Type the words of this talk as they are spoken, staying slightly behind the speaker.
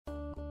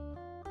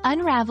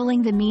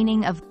Unraveling the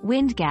Meaning of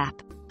Wind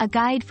Gap, a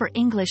guide for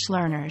English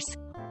learners.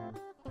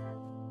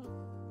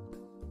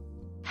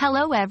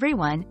 Hello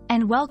everyone,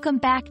 and welcome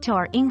back to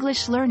our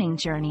English learning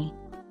journey.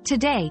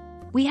 Today,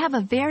 we have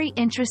a very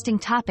interesting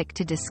topic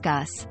to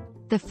discuss,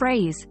 the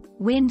phrase,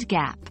 wind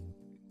gap.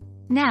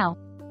 Now,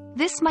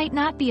 this might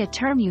not be a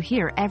term you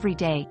hear every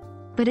day,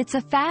 but it's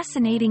a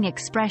fascinating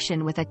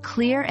expression with a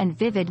clear and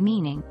vivid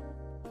meaning.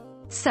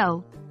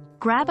 So,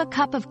 grab a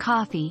cup of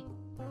coffee,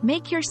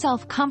 make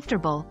yourself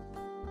comfortable,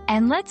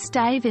 and let's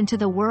dive into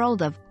the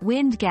world of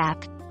wind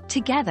gap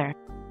together.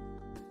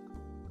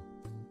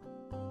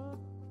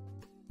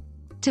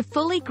 To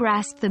fully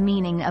grasp the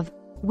meaning of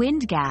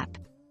wind gap,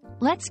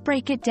 let's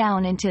break it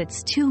down into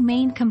its two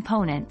main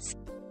components,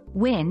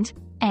 wind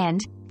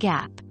and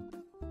gap.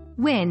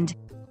 Wind.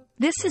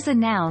 This is a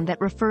noun that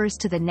refers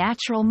to the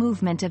natural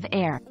movement of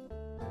air.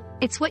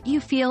 It's what you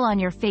feel on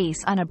your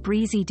face on a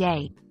breezy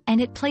day, and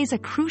it plays a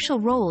crucial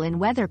role in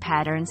weather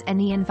patterns and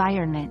the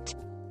environment.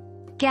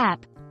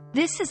 Gap.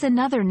 This is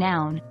another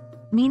noun,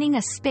 meaning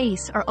a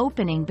space or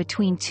opening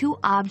between two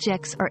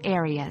objects or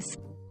areas.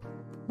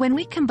 When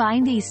we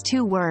combine these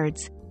two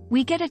words,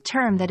 we get a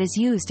term that is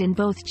used in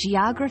both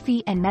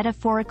geography and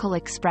metaphorical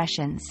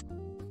expressions.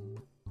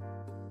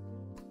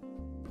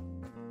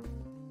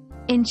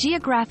 In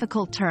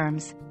geographical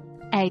terms,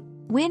 a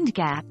wind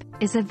gap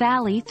is a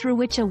valley through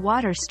which a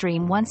water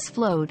stream once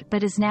flowed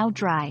but is now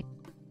dry.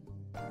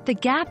 The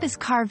gap is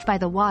carved by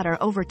the water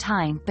over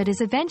time but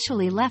is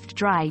eventually left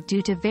dry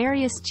due to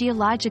various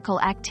geological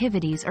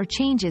activities or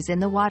changes in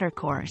the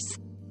watercourse.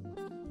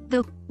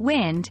 The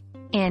wind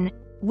in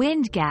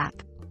wind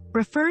gap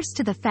refers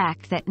to the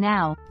fact that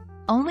now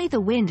only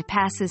the wind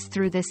passes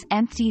through this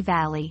empty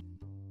valley.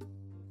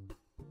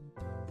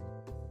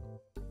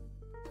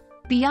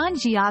 Beyond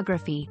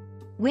geography,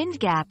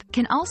 wind gap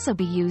can also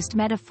be used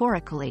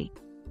metaphorically.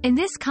 In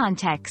this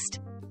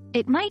context,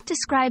 it might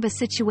describe a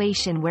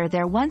situation where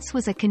there once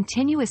was a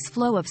continuous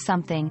flow of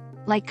something,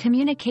 like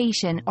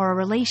communication or a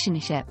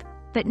relationship,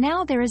 but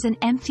now there is an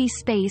empty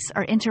space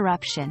or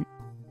interruption.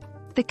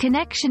 The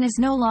connection is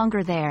no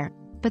longer there,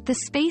 but the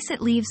space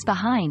it leaves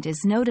behind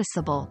is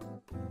noticeable,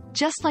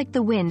 just like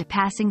the wind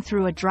passing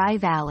through a dry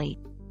valley.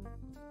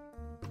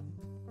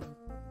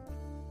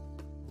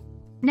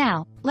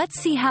 Now, let's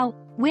see how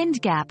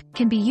wind gap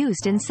can be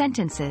used in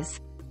sentences.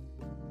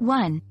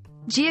 1.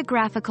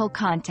 Geographical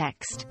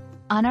context.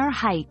 On our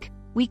hike,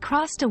 we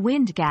crossed a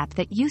wind gap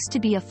that used to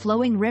be a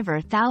flowing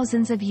river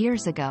thousands of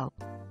years ago.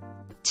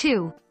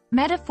 2.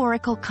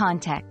 Metaphorical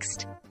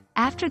context.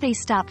 After they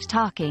stopped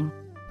talking,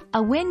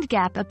 a wind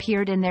gap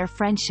appeared in their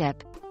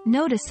friendship,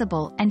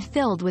 noticeable and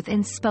filled with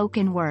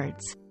unspoken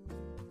words.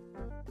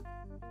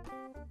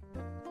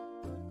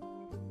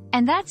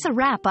 And that's a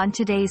wrap on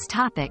today's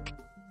topic,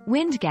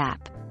 wind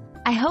gap.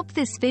 I hope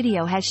this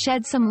video has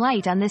shed some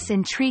light on this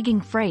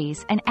intriguing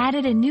phrase and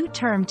added a new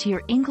term to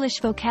your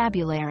English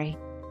vocabulary.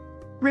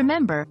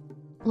 Remember,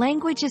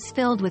 language is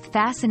filled with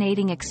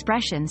fascinating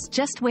expressions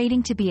just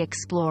waiting to be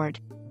explored.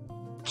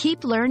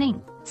 Keep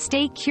learning,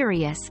 stay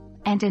curious,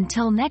 and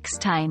until next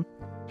time,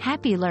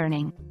 happy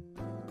learning.